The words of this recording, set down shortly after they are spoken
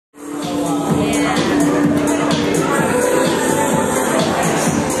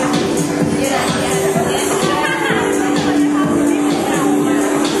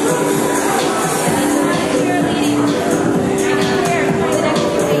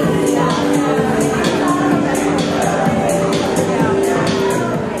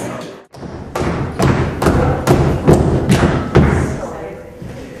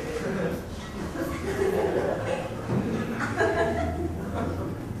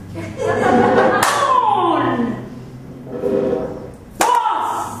El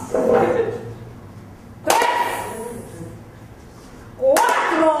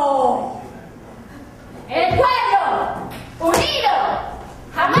pueblo unido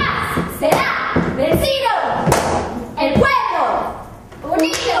jamás será vencido. El pueblo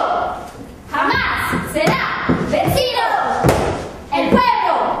unido jamás será vencido. El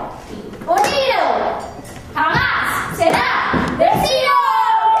pueblo unido jamás será vencido.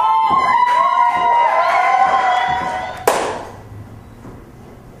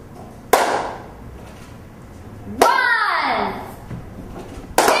 One,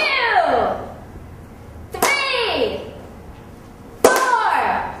 two, three, four.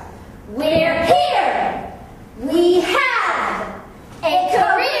 We're here. We have a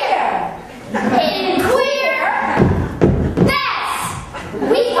career in queerness.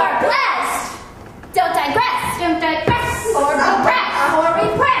 We are blessed. Don't digress, or oppress, or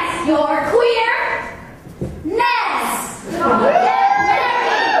repress your queerness. Get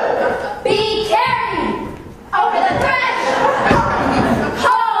married. Be caring over the threshold.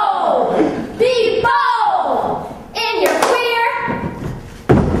 Hold. Be bold in your queerness.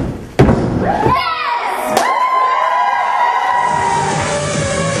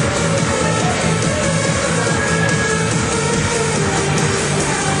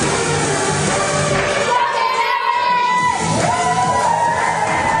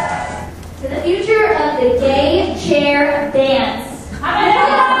 To the future of the gay chair dance.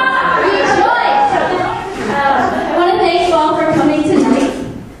 Rejoice! I want to thank you all for coming tonight.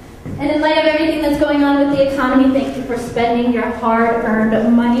 And in light of everything that's going on with the economy, thank you for spending your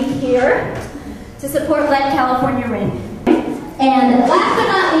hard-earned money here to support Let California Ring. And last but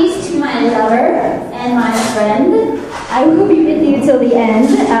not least, to my lover and my friend, I will be with you till the end.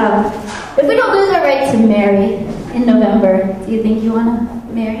 If we don't lose our right to marry in November, do you think you want to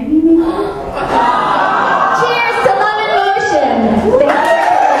marry me? Maybe? Cheers to love and motion. Thank you.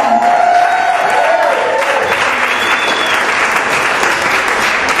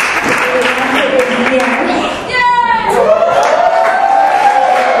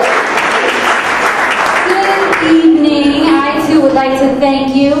 Good evening. I too would like to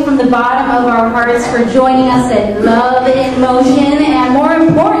thank you from the bottom of our hearts for joining us at Love in Motion, and more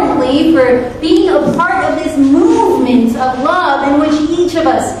importantly, for being a part of this movement of love in which each of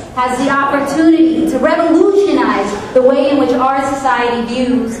us has the opportunity to revolutionize the way in which our society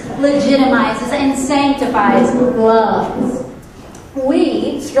views, legitimizes, and sanctifies love.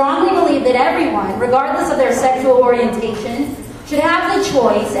 We strongly believe that everyone, regardless of their sexual orientation, should have the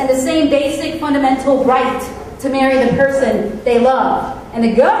choice and the same basic fundamental right to marry the person they love. And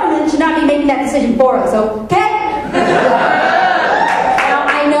the government should not be making that decision for us, okay? Now,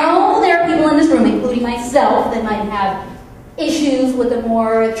 I know there are people in this room, including myself, that might have issues with the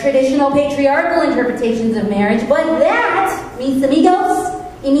more traditional patriarchal interpretations of marriage, but that, mis amigos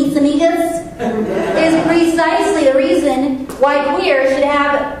y mis amigas, is precisely the reason why queer should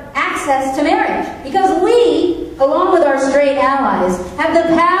have access to marriage. Because we, along with our straight allies, have the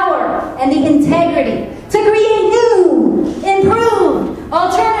power and the integrity to create new, improved,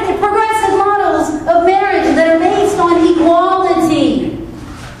 alternative, progressive models of marriage that are based on equality.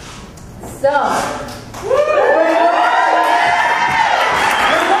 So,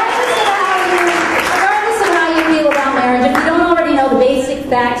 regardless of how you feel about marriage, if you don't already know the basic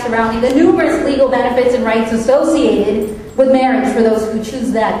facts surrounding the numerous legal benefits and rights associated with marriage for those who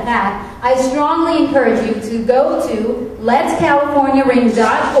choose that path, I strongly encourage you to go to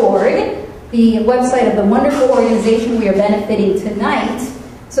letscaliforniaring.org, the website of the wonderful organization we are benefiting tonight,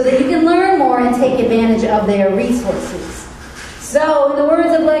 so that you can learn more and take advantage of their resources. So, in the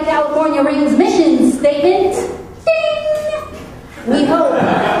words of Let California Ring's mission statement, ding! We hope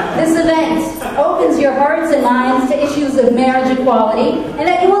this event opens your hearts and minds to issues of marriage equality, and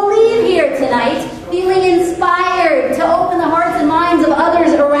that you will leave here tonight feeling inspired to open the hearts and minds of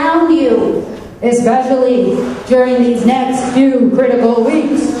others around you, especially during these next few critical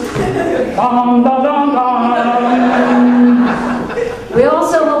weeks. Dum, dum, dum, dum. We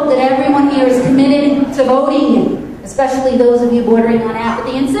also hope that everyone here is committed to voting, especially those of you bordering on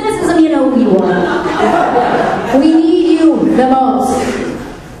apathy and cynicism. You know who you are. We need you the most.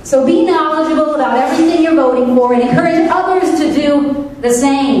 So be knowledgeable about everything you're voting for and encourage others to do the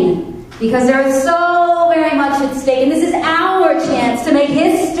same, because there are so